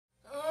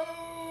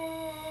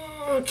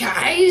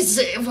guys,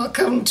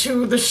 welcome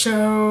to the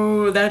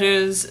show that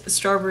is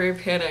Strawberry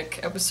Panic,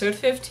 episode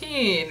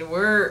 15.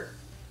 We're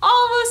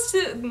almost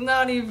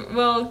not even,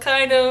 well,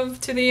 kind of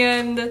to the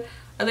end.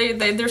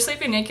 They're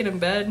sleeping naked in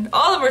bed.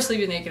 All of them are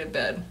sleeping naked in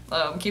bed.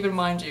 Keep in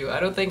mind I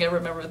don't think I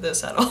remember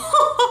this at all.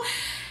 I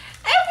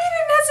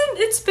mean,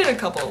 it's been a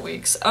couple of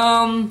weeks.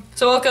 So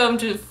welcome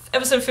to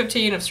episode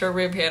 15 of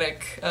Strawberry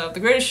Panic, the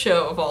greatest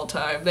show of all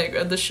time.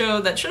 The show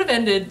that should have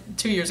ended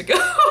 2 years ago.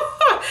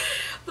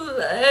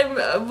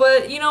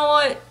 But you know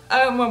what?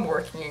 I'm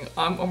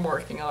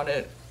working on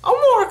it.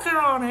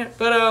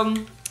 But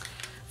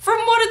from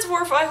what it's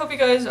worth, I hope you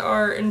guys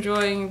are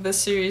enjoying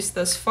this series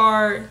thus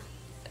far.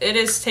 It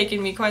is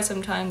taking me quite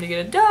some time to get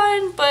it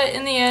done, but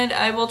in the end,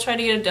 I will try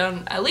to get it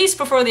done at least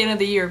before the end of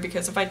the year,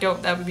 because if I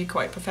don't, that would be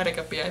quite pathetic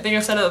of me. I think I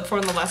said it before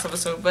in the last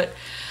episode, but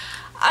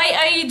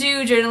I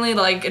do generally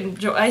like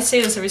enjoy. I say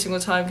this every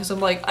single time because I'm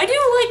like, I do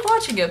like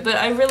watching it, but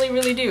I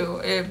really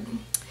do.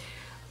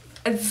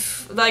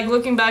 Like,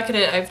 looking back at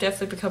it, I've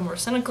definitely become more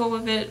cynical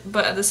with it,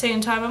 but at the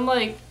same time, I'm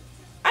like,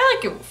 I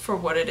like it for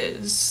what it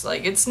is.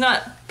 Like, it's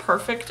not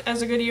perfect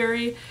as a good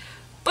Yuri,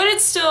 but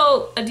it's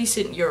still a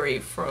decent Yuri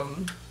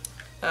from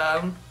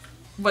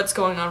what's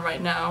going on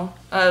right now.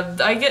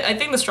 I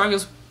think the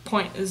strongest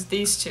point is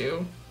these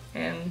two,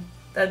 and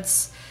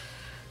that's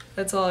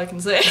all I can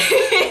say.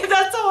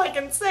 That's all I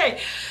can say.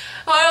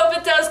 I hope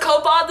it does.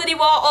 Koubadari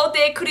wa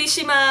ote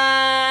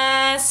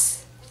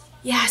kurishimasu.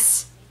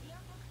 Yes.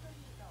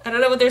 I don't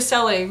know what they're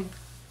selling.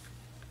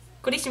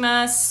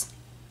 Kurishimasu.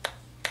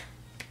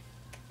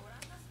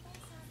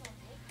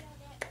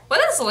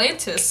 What is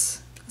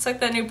Lantis? It's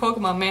like that new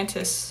Pokemon,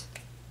 Mantis.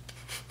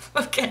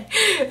 Okay.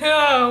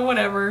 Oh,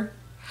 whatever.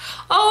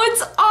 Oh,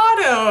 it's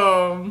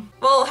autumn!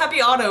 Well, happy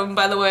autumn,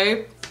 by the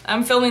way.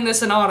 I'm filming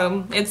this in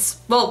autumn. I'm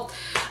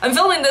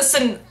filming this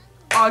in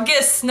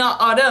August, not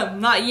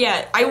autumn. Not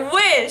yet. I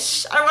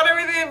wish! I want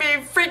everything to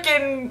be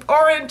freaking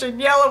orange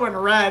and yellow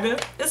and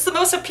red. It's the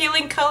most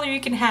appealing color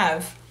you can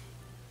have.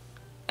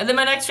 And then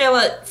my next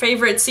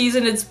favorite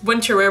season is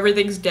winter, where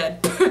everything's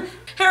dead.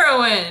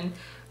 Heroine!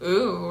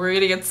 Ooh, we're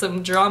gonna get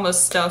some drama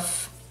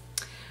stuff.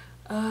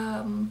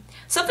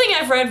 Something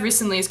I've read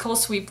recently is called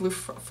Sweet Blue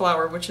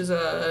Flower, which is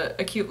a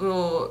cute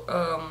little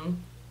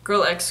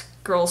girl X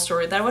girl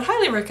story that I would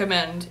highly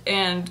recommend.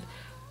 And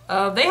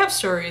they have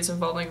stories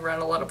involving around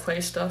a lot of play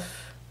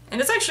stuff.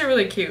 And it's actually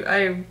really cute.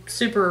 I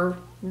super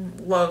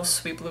love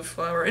Sweet Blue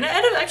Flower. And it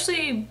ended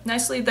actually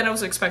nicely than I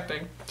was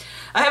expecting.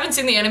 I haven't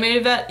seen the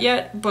animated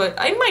yet, but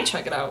I might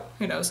check it out.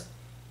 Who knows?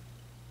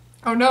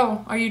 Oh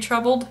no, are you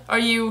troubled? Are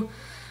you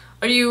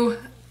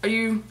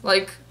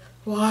like,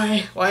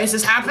 why? Why is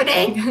this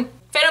happening?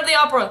 Phantom of the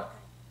Opera!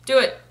 Do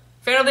it!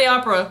 Phantom of the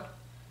Opera!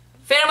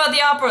 Phantom of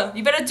the Opera!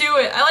 You better do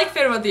it! I like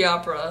Phantom of the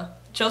Opera.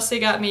 Chelsea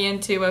got me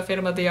into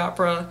Phantom of the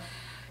Opera.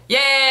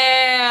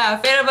 Yeah!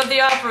 Phantom of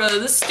the Opera!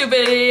 This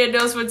stupid idiot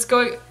knows what's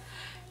going.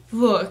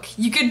 Look,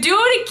 you could do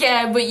it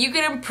again, but you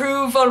can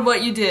improve on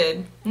what you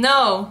did.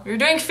 No, you're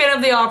doing Phantom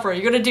of the Opera.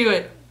 You're gonna do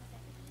it.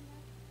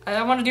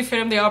 I want to do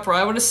Phantom of the Opera.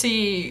 I want to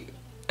see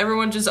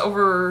everyone just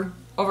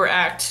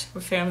overact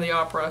with Phantom of the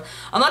Opera.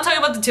 I'm not talking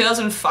about the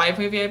 2005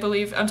 movie, I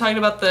believe. I'm talking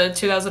about the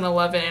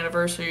 2011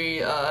 anniversary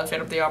Phantom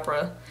of the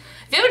Opera.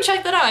 If you haven't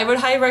checked that out, I would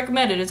highly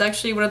recommend it. It's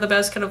actually one of the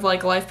best kind of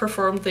like live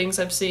performed things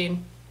I've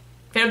seen.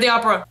 Phantom of the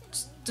Opera.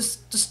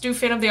 Just do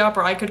Phantom of the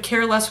Opera. I could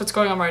care less what's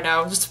going on right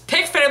now. Just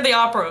pick Phantom of the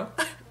Opera.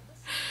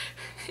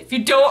 If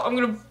you don't, I'm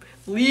gonna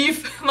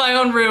leave my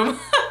own room.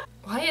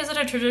 Why is it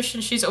a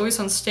tradition she's always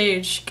on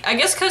stage? I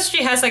guess because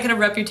she has that kind of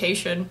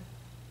reputation.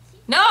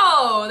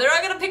 No! They're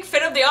not gonna pick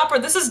Phantom of the Opera.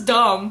 This is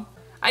dumb.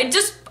 I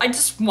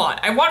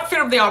want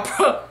Phantom of the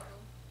Opera.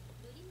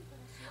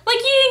 Like,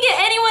 you didn't get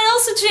anyone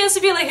else a chance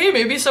to be like, hey,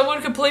 maybe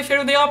someone could play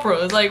Phantom of the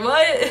Opera. It's like,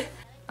 what?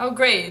 Oh,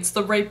 great. It's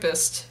the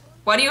rapist.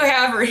 Why do you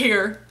have her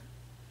here?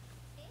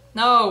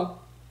 No.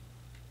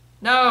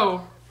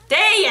 No.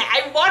 Dang it!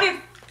 I wanted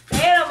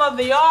Phantom of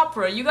the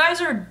Opera. You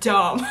guys are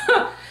dumb.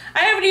 I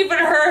haven't even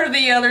heard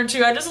the other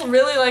two. I just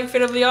really like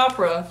Phantom of the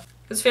Opera.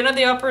 Because Phantom of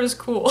the Opera is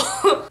cool.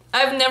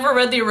 I've never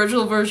read the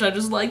original version.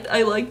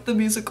 I like the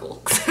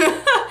musical.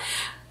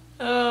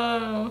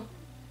 I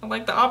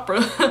like the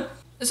opera.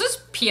 Is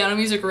this piano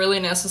music really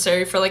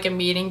necessary for like a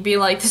meeting? Be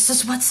like, this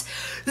is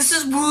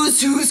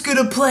who's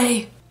gonna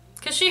play?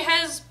 Cause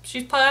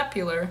she's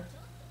popular.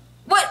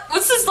 What?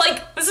 What's this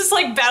like? This is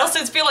like Battle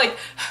States being like,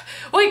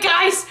 wait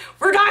guys,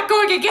 we're not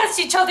going against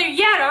each other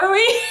yet, are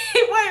we?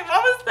 Wait,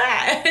 what was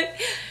that?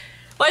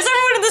 Why is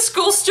everyone in the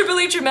school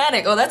stupidly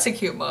dramatic? Oh, that's a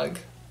cute mug.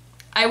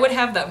 I would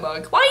have that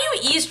mug. Why are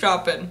you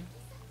eavesdropping?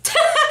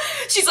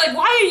 She's like,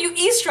 why are you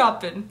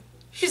eavesdropping?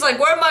 She's like,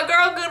 where my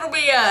girl gonna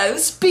be?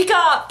 Speak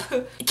up!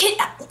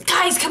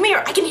 Guys, come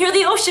here. I can hear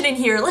the ocean in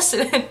here.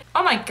 Listen.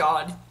 Oh my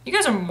god. You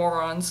guys are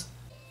morons.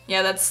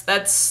 Yeah, that's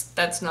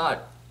not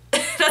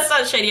that's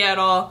not shady at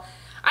all.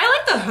 I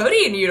like the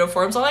hoodie and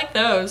uniforms. I like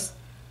those.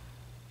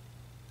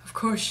 Of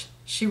course,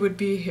 she would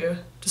be here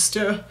to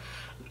stare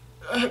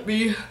at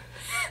me.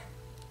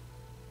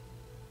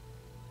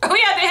 Oh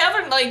yeah, they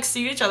haven't like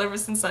seen each other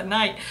since that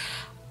night.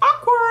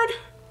 Awkward.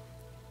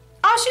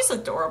 Oh, she's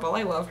adorable.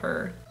 I love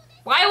her.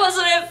 Why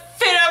wasn't it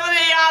Phantom of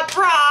the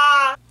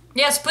Opera?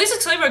 Yes, please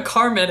explain what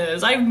Carmen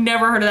is. I've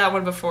never heard of that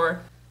one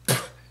before.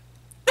 That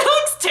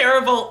looks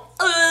terrible.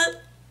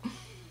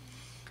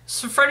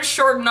 It's a French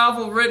short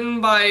novel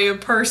written by a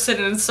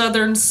person in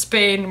southern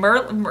Spain.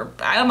 Oh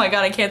my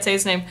god, I can't say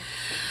his name.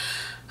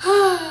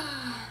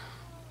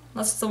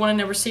 That's the one I've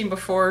never seen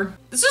before.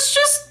 This is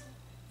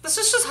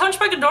just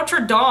Hunchback of Notre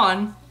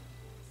Dame.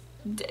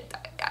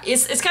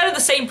 It's kind of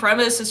the same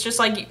premise. It's just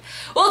like,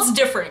 well, it's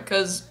different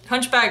because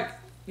Hunchback,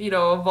 you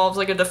know, involves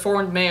like a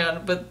deformed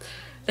man, but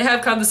they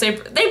have kind of the same.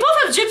 They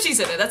both have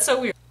gypsies in it. That's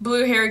so weird.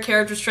 Blue hair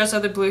characters trust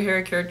other blue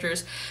hair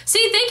characters.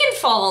 See, they can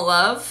fall in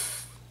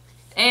love,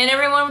 and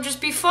everyone would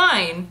just be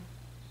fine.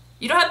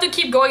 You don't have to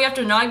keep going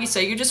after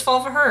Nagisa. You just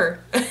fall for her.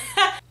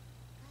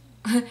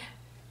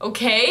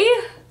 Okay.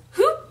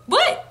 Who?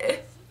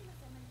 What?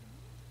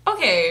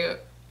 Okay.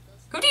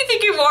 Who do you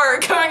think you are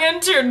coming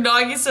into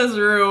Nagisa's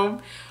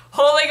room,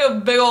 holding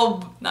a big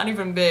old, not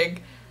even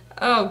big.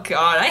 Oh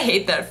god, I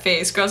hate that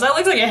face, girls. That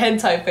looks like a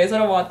hentai face. I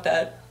don't want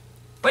that.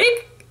 What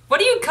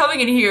are you coming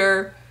in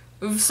here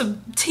with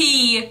some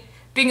tea,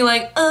 being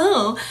like,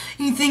 oh,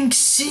 you think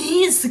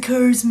she is the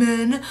Cars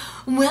man?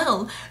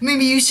 Well,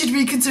 maybe you should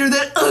reconsider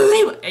that.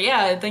 Oh,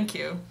 yeah, thank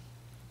you.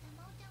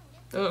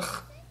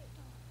 Ugh.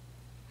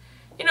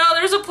 You know,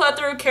 there's a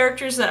plethora of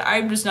characters that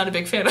I'm just not a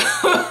big fan of.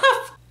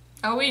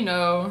 Oh, we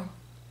know.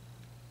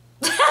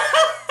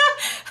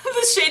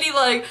 The shady,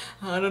 like,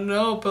 I don't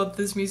know about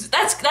this music.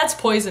 That's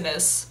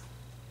poisonous.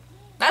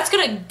 That's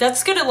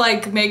gonna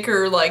like make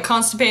her like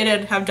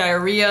constipated, have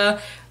diarrhea,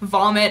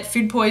 vomit,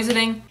 food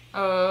poisoning.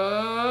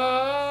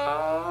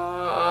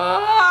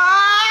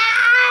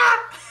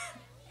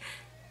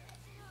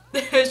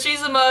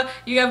 Shizuma,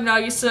 you have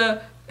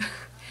Nagisa.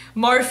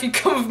 Marf, you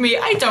come with me.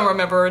 I don't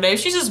remember her name.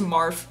 She's just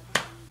Marf.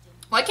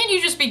 Why can't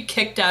you just be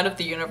kicked out of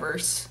the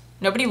universe?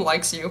 Nobody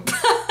likes you.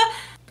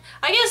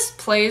 I guess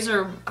plays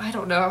are, I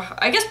don't know.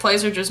 I guess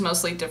plays are just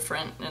mostly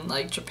different in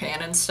like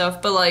Japan and stuff,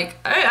 but like,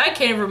 I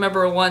can't even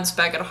remember once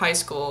back at high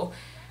school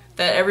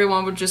that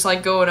everyone would just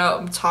like go out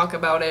and talk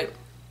about it.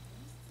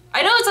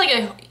 I know it's like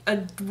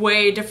a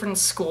way different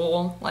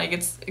school, like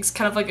it's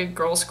kind of like a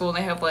girls' school and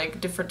they have like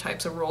different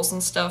types of rules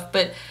and stuff,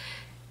 but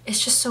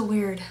it's just so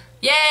weird.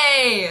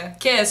 Yay!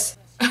 Kiss!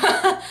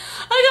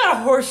 I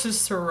got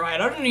horses to ride,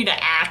 I don't need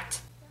to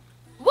act.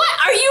 What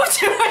are you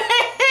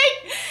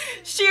doing?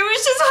 She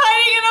was just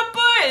hiding in a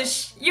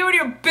bush! You and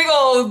your big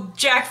old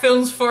Jack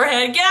Films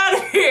forehead, get out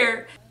of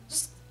here!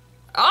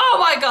 Oh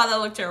my god, that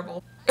looked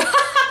terrible.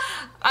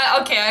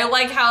 Okay, I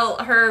like how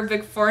her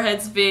big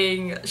forehead's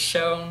being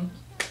shown.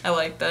 I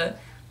like that.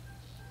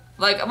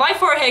 Like, my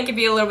forehead could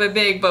be a little bit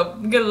big,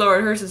 but good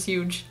lord, hers is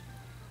huge.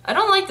 I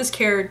don't like this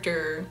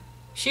character.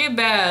 She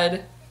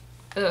bad.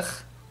 Ugh.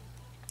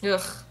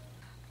 Ugh.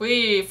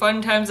 Wee,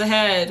 fun times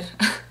ahead.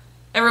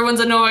 Everyone's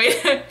annoyed,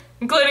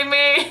 including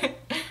me.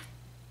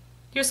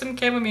 Here's some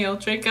chamomile,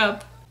 drink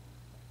up.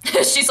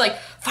 She's like,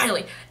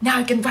 finally, now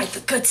I can write the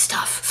good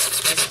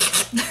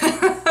stuff.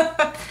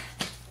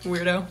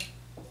 Weirdo.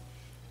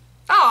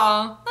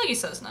 Aw,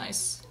 Nagisa's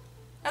nice.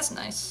 That's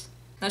nice.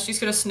 Now she's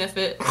gonna sniff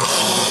it.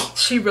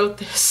 She wrote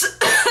this.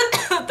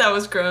 That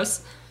was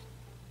gross.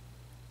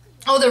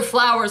 Oh, they're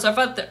flowers. I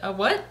thought they're,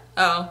 what?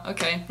 Oh,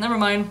 okay, never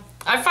mind.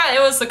 I thought it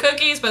was the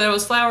cookies, but it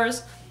was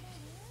flowers.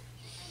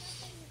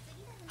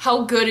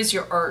 How good is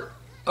your art?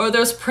 Or are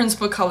those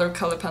Principal color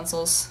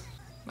pencils?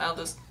 Wow,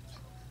 this.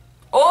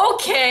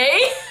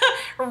 Okay!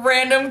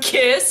 Random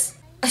kiss.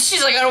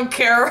 She's like, I don't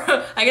care.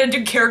 I gotta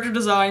do character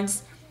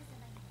designs.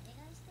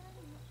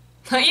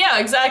 Yeah,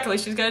 exactly.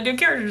 She's gotta do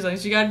character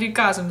designs. She gotta do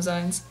costume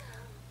designs.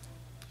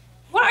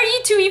 What are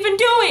you two even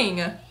doing?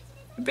 You're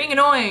being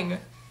annoying.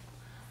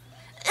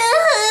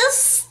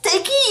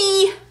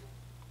 Sticky!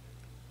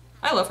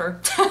 I love her.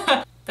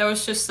 That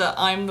was just the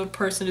I'm the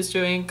person who's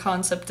doing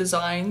concept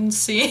design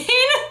scene.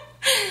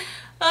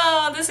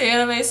 Oh, this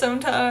anime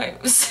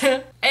sometimes.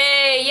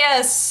 Hey,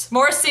 yes!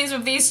 More scenes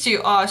with these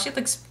two. Aw, she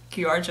looks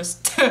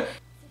gorgeous.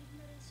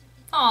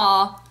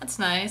 Aw, that's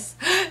nice.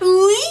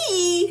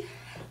 Wee!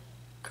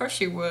 Of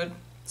course you would.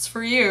 It's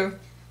for you.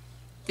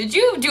 Did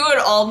you do an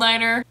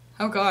all-nighter?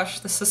 Oh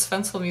gosh, the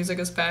suspenseful music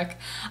is back.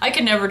 I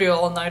could never do an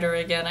all-nighter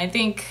again. I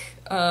think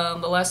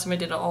the last time I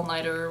did an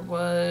all-nighter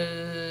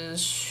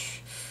was,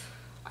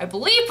 I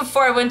believe,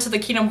 before I went to the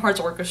Kingdom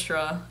Hearts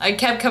Orchestra. I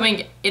kept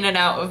coming in and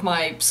out of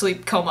my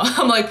sleep coma.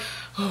 I'm like,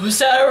 oh,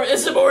 is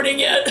it morning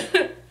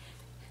yet?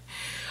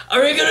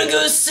 Are we gonna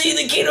go see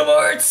the Kingdom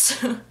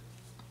Hearts?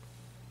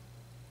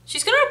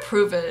 She's gonna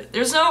approve it.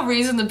 There's no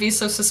reason to be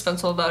so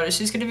suspenseful about it.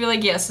 She's gonna be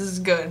like, yes, this is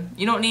good.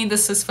 You don't need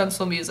this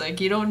suspenseful music.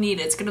 You don't need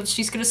it.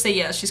 She's gonna say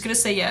yes. She's gonna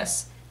say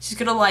yes. She's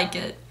gonna like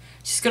it.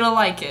 She's gonna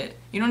like it.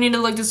 You don't need to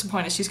look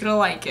disappointed. She's gonna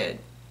like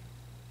it.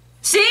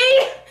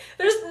 See?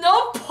 There's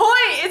no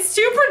point. It's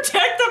too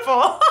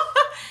predictable.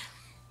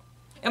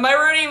 Am I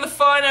ruining the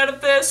fun out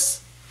of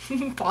this?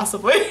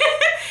 Possibly.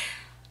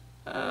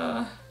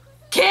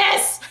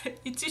 Kiss!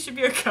 You two should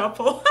be a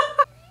couple.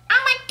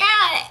 Oh my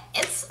god,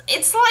 it's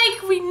it's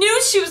like we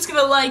knew she was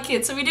gonna like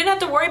it, so we didn't have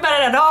to worry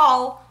about it at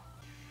all.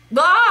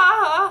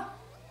 Ah!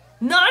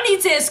 Nani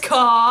desu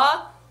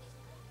ka?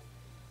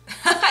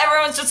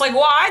 Everyone's just like,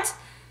 what?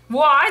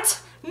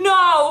 What?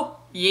 No!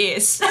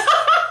 Yes.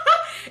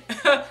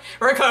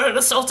 We're going to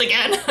assault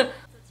again. We're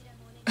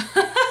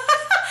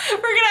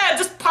gonna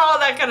just pile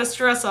that kind of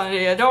stress on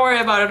you. Don't worry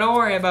about it, don't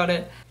worry about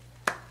it.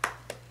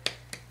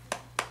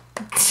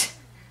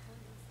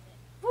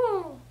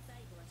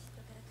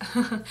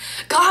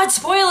 God,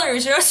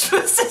 spoilers, you're not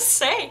supposed to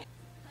say.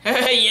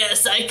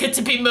 Yes, I get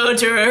to be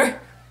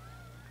murderer.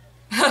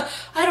 I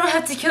don't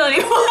have to kill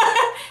anyone.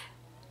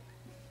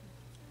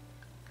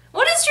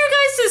 What is your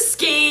guys'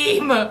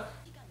 scheme?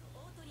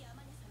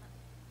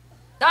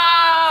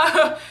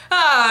 Ah,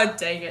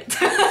 dang it.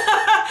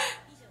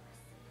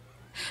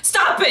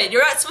 Stop it,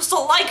 you're not supposed to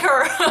like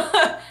her.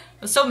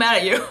 I'm so mad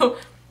at you.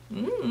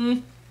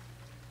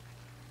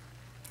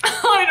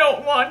 I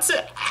don't want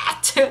to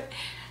act.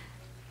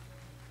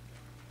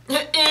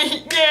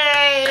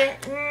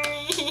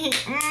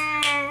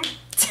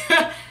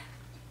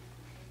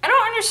 I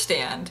don't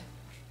understand.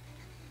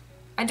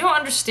 I don't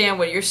understand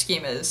what your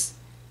scheme is.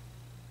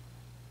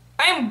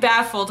 I am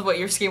baffled what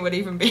your scheme would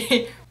even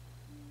be.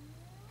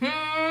 You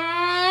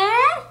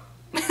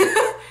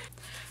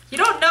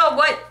don't know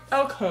what...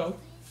 Okay.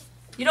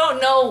 You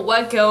don't know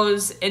what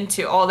goes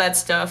into all that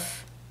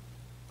stuff.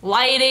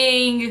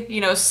 Lighting,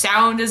 you know,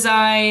 sound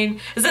design.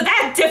 Is it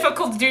that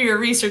difficult to do your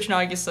research,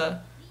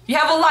 Nagisa? You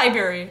have a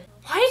library.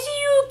 Why do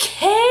you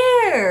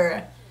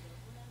care?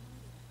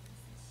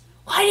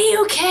 Why do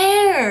you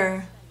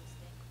care?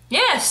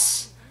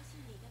 Yes.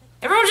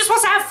 Everyone just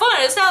wants to have fun.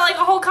 It's not like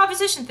a whole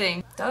competition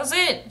thing. That was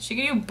it. She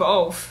can do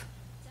both.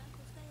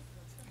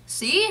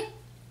 See?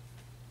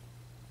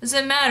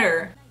 Doesn't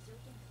matter.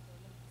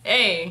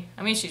 Hey,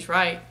 I mean, she's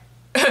right.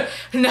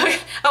 No, I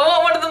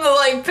want one of them to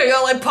like pick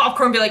out like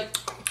popcorn and be like,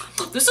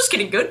 this is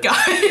getting good,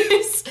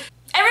 guys.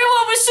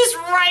 Everyone was just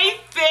right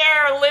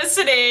there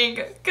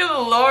listening. Good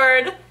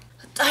lord.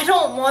 I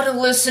don't want to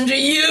listen to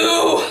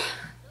you.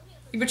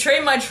 You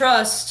betrayed my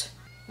trust.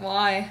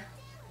 Why?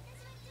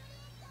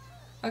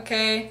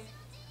 Okay.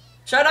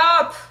 Shut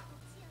up.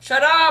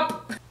 Shut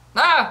up.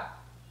 Ah.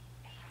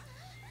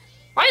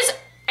 Why is it?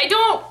 I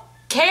don't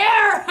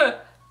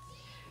care.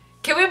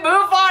 Can we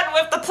move on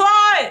with the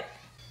plot?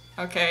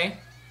 Okay.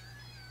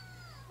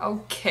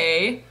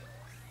 Okay.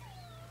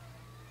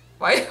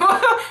 Why?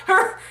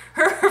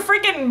 her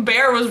freaking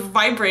bear was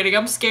vibrating.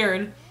 I'm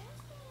scared.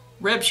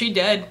 Rip, she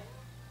dead.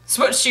 That's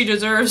what she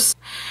deserves.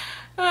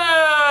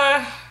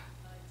 What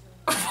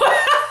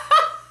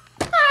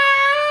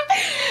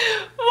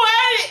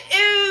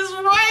is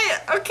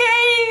what?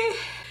 Okay.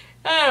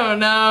 I don't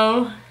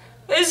know.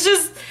 It's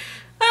just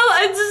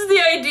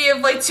the idea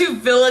of like two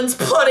villains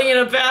plotting in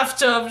a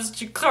bathtub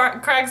just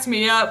cracks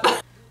me up.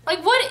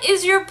 Like, what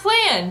is your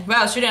plan?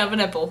 Wow, she didn't have a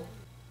nipple.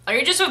 Are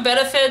you just with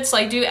benefits?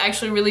 Like, do you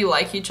actually really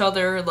like each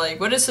other? Like,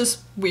 what is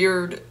this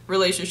weird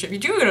relationship?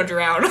 You're gonna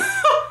drown.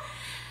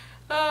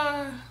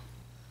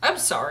 I'm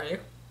sorry.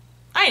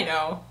 I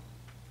know.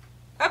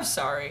 I'm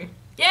sorry.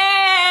 Yay!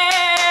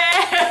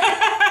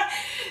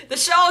 The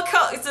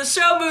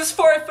show moves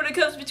forward when it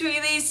comes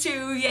between these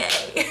two.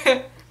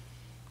 Yay!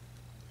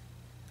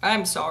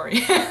 I'm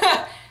sorry.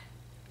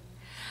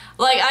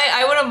 Like,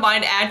 I wouldn't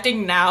mind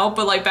acting now,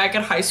 but like back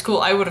in high school,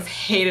 I would have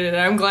hated it.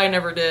 I'm glad I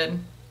never did.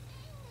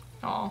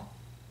 Aw.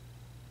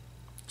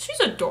 She's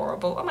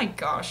adorable. Oh my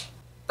gosh.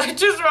 I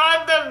just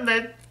want them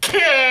to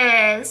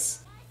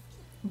kiss.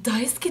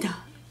 Daisuke-da.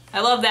 I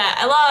love that.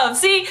 I love,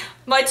 see,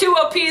 my two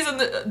OPs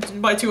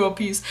and my two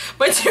OTPs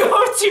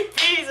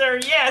are,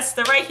 yes,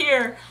 they're right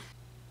here.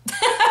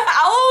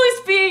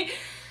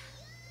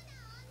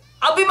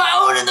 I'll be my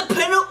own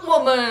independent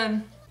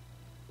woman.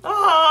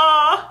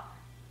 Aww.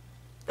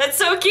 That's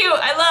so cute.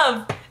 I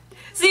love.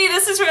 See,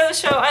 this is where the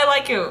show, I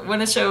like it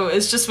when a show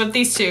is just with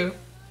these two.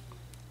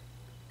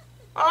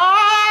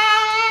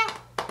 Aww.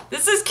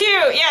 This is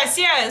cute. Yes,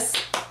 yes.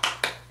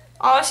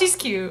 Oh, she's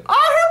cute. Oh,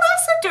 her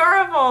laught's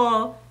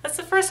adorable. That's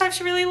the first time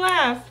she really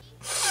laughed.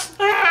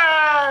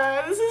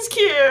 Ah, this is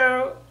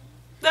cute.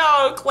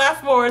 No,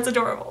 laugh more. It's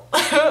adorable.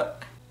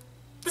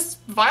 This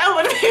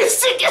violin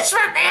music is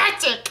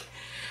romantic.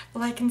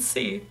 Well, I can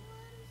see.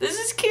 This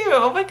is cute.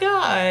 Oh my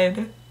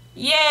god.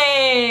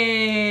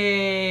 Yay!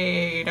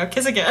 Now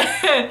kiss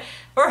again.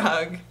 Or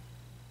hug.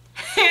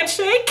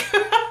 Handshake.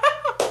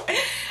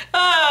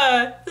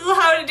 This is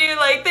how to do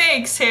like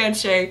thanks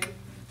handshake.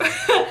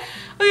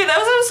 Okay, that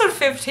was episode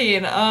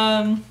 15.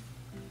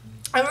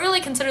 I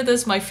really consider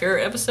this my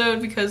favorite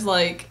episode because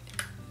like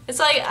it's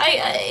like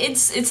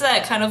it's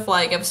that kind of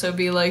like episode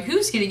be like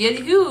who's gonna get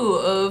who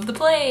of the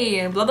play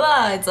and blah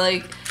blah. It's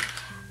like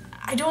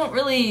I don't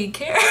really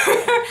care.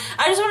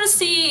 I just want to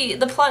see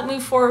the plot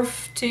move forward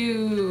to,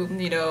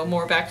 you know,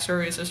 more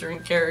backstories of certain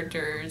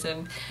characters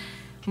and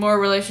more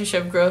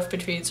relationship growth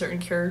between certain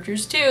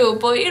characters too.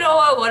 But you know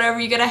what, whatever,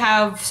 you gotta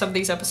have some of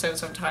these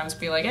episodes sometimes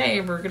be like,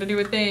 hey, we're gonna do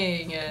a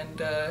thing,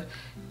 and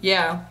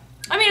yeah.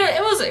 I mean,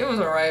 it was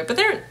alright, but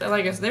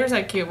there's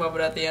that cute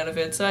moment at the end of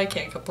it, so I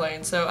can't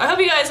complain. So I hope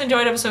you guys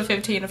enjoyed episode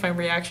 15 of my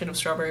reaction of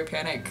Strawberry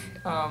Panic.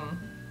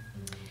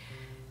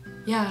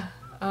 Yeah,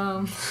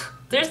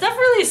 there's never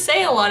really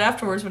say a lot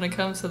afterwards when it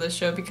comes to this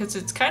show because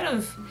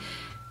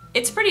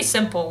it's pretty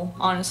simple,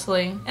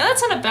 honestly, and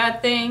that's not a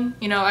bad thing.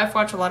 You know, I've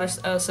watched a lot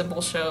of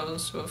simple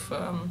shows with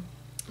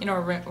you know,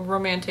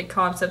 romantic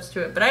concepts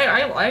to it, but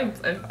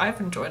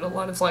I've enjoyed a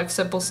lot of like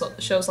simple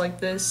shows like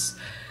this.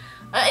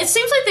 It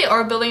seems like they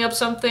are building up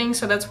something,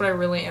 so that's what I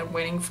really am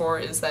waiting for,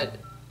 is that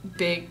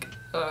big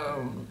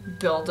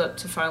build up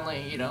to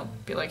finally, you know,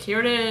 be like, here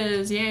it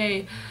is,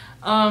 yay.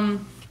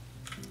 And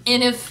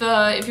if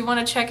you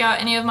want to check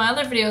out any of my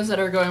other videos that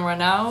are going right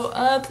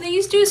now,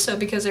 please do so,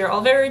 because they're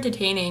all very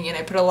entertaining and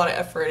I put a lot of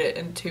effort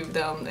into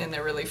them and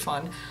they're really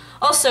fun.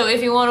 Also,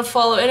 if you want to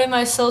follow any of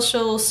my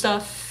social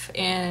stuff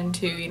and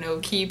to, you know,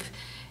 keep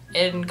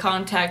in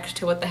contact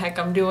to what the heck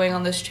I'm doing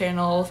on this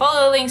channel,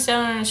 follow the links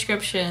down in the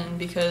description,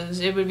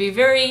 because it would be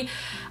very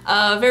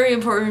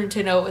important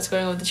to know what's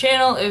going on with the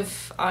channel.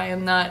 If I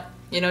am not,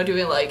 you know,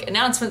 doing like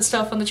announcement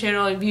stuff on the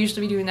channel, I'd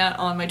usually be doing that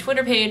on my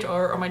Twitter page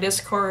or on my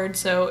Discord.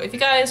 So if you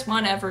guys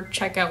want to ever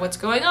check out what's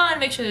going on,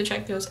 make sure to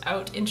check those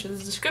out into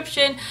the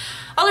description.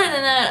 Other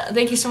than that,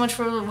 thank you so much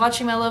for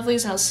watching, my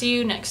lovelies, and I'll see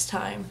you next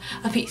time.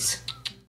 Peace.